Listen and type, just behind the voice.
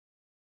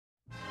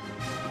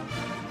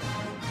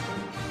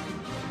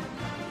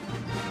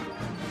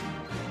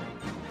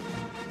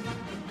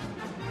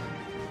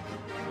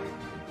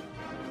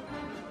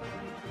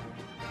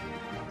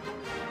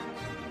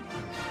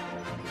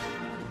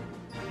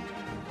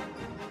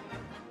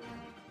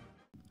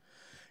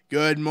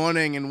Good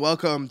morning and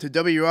welcome to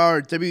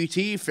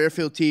WRWT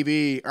Fairfield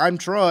TV. I'm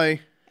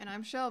Troy. And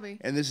I'm Shelby.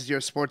 And this is your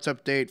sports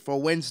update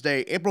for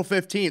Wednesday, April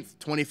 15th,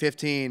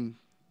 2015.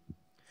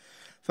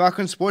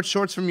 Falcon sports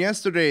shorts from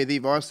yesterday. The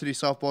varsity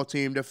softball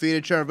team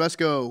defeated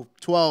Cherubusco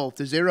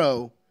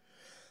 12-0.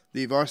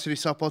 The varsity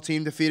softball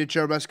team defeated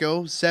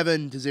Cherubusco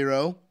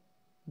 7-0.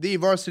 The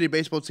varsity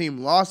baseball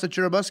team lost to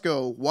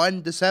Cherubusco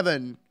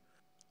 1-7.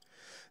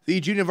 The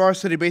junior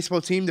varsity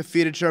baseball team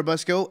defeated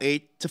Cherubusco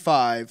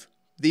 8-5.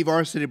 The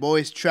varsity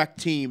boys track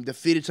team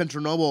defeated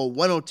Central Noble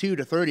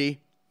 102-30.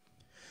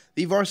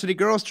 The varsity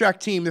girls track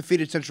team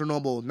defeated Central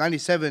Noble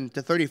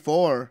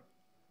 97-34.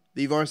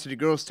 The varsity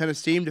girls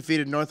tennis team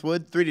defeated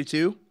Northwood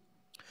 3-2.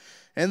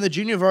 And the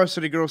junior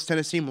varsity girls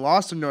tennis team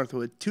lost to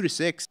Northwood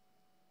 2-6.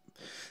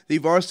 The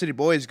varsity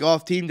boys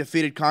golf team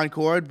defeated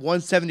Concord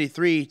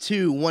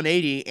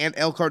 173-180 and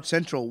Elkhart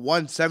Central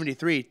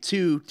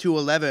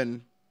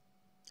 173-211.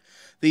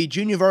 The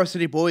junior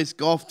varsity boys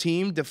golf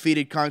team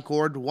defeated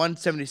Concord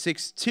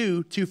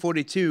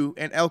 176-242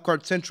 and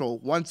Elkhart Central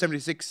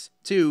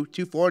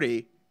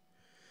 176-240.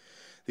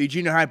 The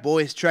junior high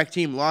boys track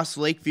team lost to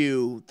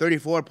Lakeview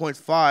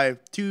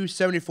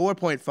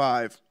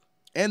 34.5-74.5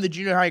 and the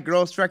junior high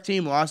girls track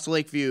team lost to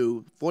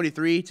Lakeview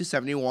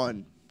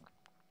 43-71.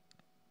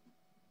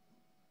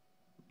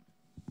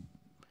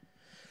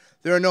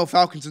 There are no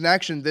Falcons in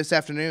action this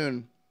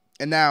afternoon.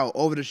 And now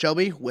over to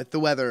Shelby with the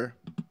weather.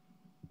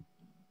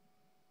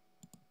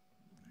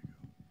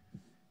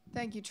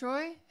 Thank you,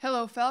 Troy.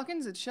 Hello,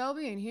 Falcons. It's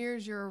Shelby, and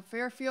here's your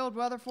Fairfield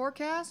weather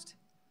forecast.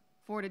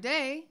 For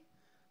today,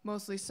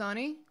 mostly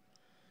sunny.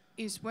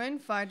 East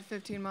wind 5 to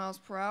 15 miles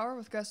per hour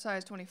with gust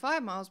size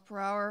 25 miles per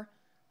hour,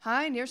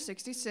 high near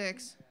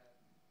 66.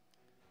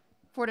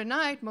 For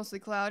tonight, mostly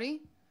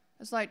cloudy.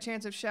 A slight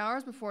chance of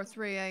showers before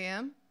 3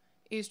 a.m.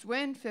 East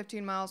wind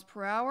 15 miles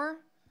per hour,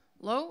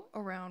 low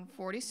around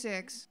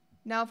 46.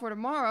 Now for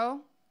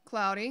tomorrow,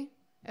 cloudy,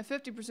 a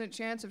 50%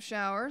 chance of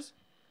showers.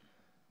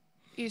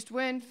 East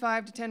wind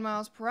 5 to 10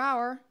 miles per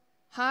hour,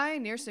 high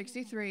near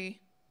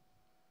 63.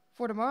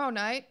 For tomorrow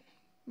night,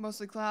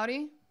 mostly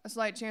cloudy, a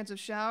slight chance of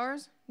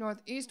showers,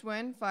 northeast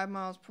wind 5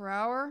 miles per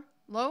hour,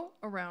 low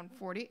around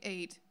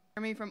 48.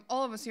 From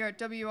all of us here at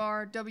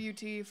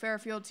WRWT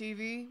Fairfield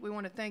TV, we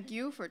want to thank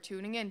you for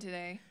tuning in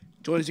today.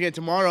 Join us again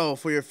tomorrow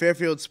for your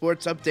Fairfield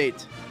Sports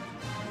Update.